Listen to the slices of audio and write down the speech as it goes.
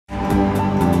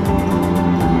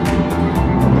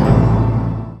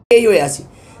यही होया सी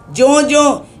ज्यों ज्यों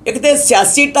एक तो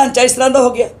सियासी ढांचा इस तरह का हो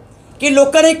गया कि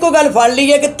लोगों ने एको गल फड़ ली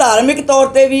है कि धार्मिक तौर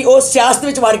पर भी वो सियासत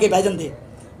में वड़ के बह जाते।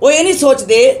 वो ये नहीं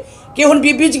सोचते कि हुण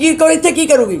बीबी जगीर कौर इत्थे की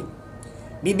करूगी।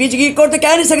 बीबी जगीर कौर तो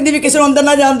कह नहीं सकती भी किसी को अंदर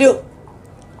ना जान दिओ,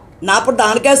 ना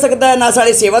प्रधान कह सकता है, ना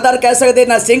साढ़े सेवादार कह सकते,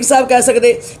 ना सिंह साहब कह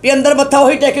सकते भी अंदर मत्था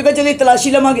वही टेकेगा जल्दी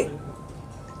तलाशी लवांगे।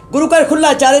 गुरु घर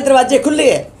खुला, चारे दरवाजे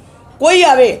खुले है, कोई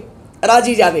आवे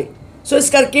राजी जावे। सो इस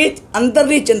करके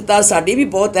अंदरली चिंता साड़ी भी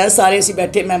बहुत है। सारे असीं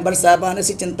बैठे मैंबर साहबान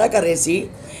असीं चिंता कर रहे सी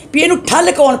भी इनू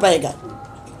ठल कौन पाएगा।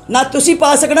 ना तुसीं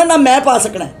पा सकना, ना मैं पा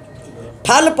सकना।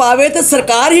 ठल पावे तो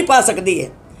सरकार ही पा सकती है,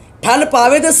 ठल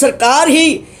पावे तो सरकार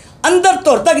ही अंदर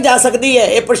धुर तक जा सकती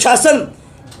है। ये प्रशासन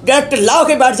गैट ला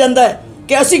के बैठ जाता है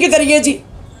कि असी की करिए जी,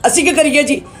 असी की करिए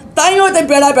जी। ताइयों तो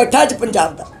बेड़ा बैठा अज पंजाब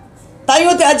का,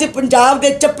 ताइयों तो अज पंजाब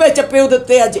के चप्पे चप्पे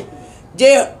उत्ते अज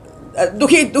जे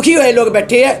दुखी हुए लोग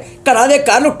बैठे हैं। घरों के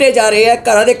घर लुट्टे जा रहे हैं,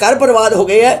 घरों के घर बर्बाद हो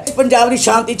गए हैं। पंजाब की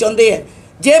शांति चाहते हैं,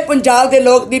 जे पंजाब के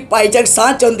लोग की भाईचारक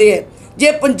साझ चाहते हैं,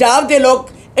 जे पंजाब के लोग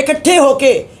इकट्ठे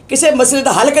होकर किसी मसले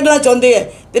का हल करना चाहते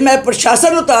हैं तो मैं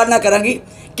प्रशासन को ताड़ना करांगी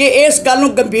कि इस गल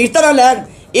गंभीरता नाल लैण।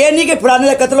 ये नहीं कि फलाने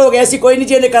का कतल हो गया सी, कोई नहीं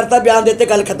जी इन्हें करता बयान देते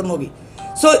गल खत्म हो गई।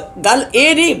 सो गल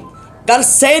ये नहीं, गल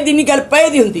सही दी नहीं, गल पए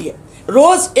दी हुंदी है।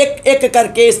 रोज़ एक एक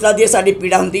करके इस तरह की साड़ी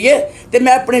पीड़ा होंदी है। तो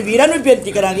मैं अपने वीरां नूं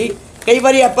बेनती करांगी, कई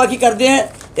बार आपां की करते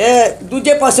हैं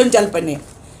दूजे पासे चल पैंदे हैं।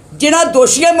 जिन्हां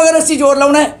दोषियां मगर असीं जोर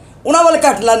लाउणा है उन्हां वल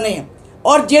घट लाने हैं,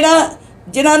 और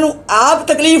जिन्हां नूं आप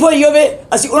तकलीफ होई होवे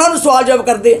असीं उन्हां नूं सवाल जवाब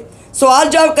करदे। सवाल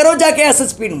जवाब करो जाके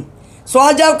SSP नूं,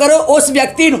 सवाल जवाब करो उस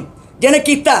व्यक्ति नूं जिन्हें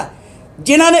कीता,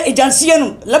 जिन्हां ने एजेंसियां नूं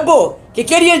लभो कि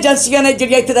किहड़ियां एजेंसियां ने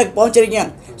जिहड़ियां इत्थे तक पहुँच रही।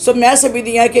 सो मैं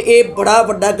समझदी हां कि ये बड़ा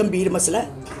वड्डा गंभीर मसला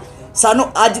है। सानू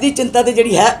अज की चिंता तो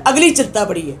जिहड़ी है, अगली चिंता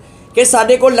बड़ी है कि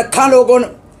साडे कोल लखां लोग हुण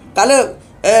कल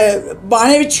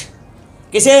बाणे विच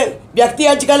किसी व्यक्ति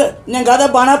अजकल निहंगा का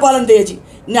बाणा पा लेंदे है जी।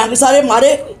 निहंग सारे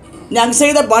माड़े, निहंग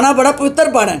सिंह का बाणा बड़ा पवित्र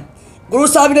बाणा है, गुरु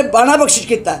साहब ने बाणा बख्शिश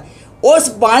किया। उस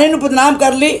बाणे नूं बदनाम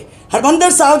कर ली।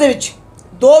 हरमंदर साहब दे विच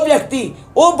दो व्यक्ति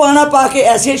वो बाणा पा के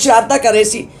ऐसी शरारतां कर रहे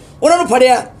सी, उन्होंने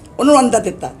फड़िया, उन्होंने अंदर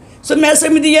दिता। सो मैं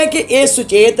समझदी है कि ये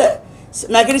सुचेत है।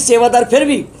 मैं कहती सेवादार फिर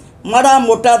भी माड़ा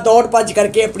मोटा दौड़ भज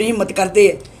करके अपनी हिम्मत करते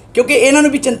हैं, क्योंकि इन्होंने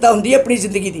भी चिंता होंदी है अपनी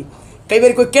जिंदगी की। कई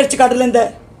बार कोई किरच कट लेंदा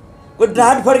है, कोई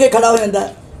डराट फड़ के खड़ा हो जाता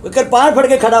है, कोई किरपान फड़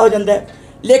के खड़ा हो जाता है।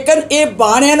 लेकिन ये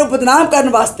बाणियां नूं बदनाम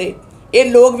करने वास्ते ये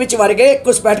लोग विच वड़ गए,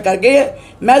 घुसपैठ कर गए।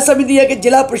 मैं समझदी है कि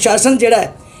जिला प्रशासन जिहड़ा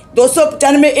है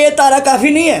 295 ये धारा काफ़ी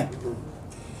नहीं है।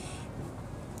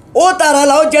 वो धारा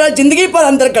लाओ जिहड़ा जिंदगी भर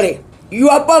अंदर करे,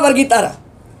 युआपा वर्गी धारा,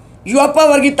 युआपा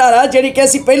वर्गी धारा जिहड़ी कि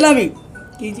असीं पहलां भी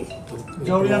की जी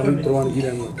जौलियां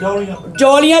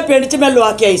पिंड च मैं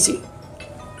लवा के आई सी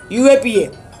UAPA।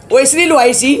 वो इसलिए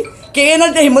लवाई सी कि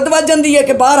इन्हां ते हिम्मत वध जाती है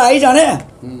कि बाहर आ ही जाने।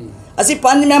 असीं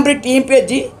 5 मैंबरी टीम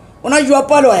भेजी, उन्होंने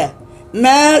युआपा लवाया।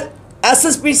 मैं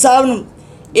SSP साहब नूं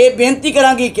ये बेनती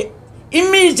करांगी कि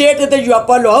इमीडिएट ते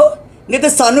युआपा लवाओ, नहीं तो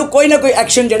सानू कोई ना कोई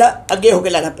एक्शन जिहड़ा अगे होके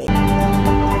लेना पेगा।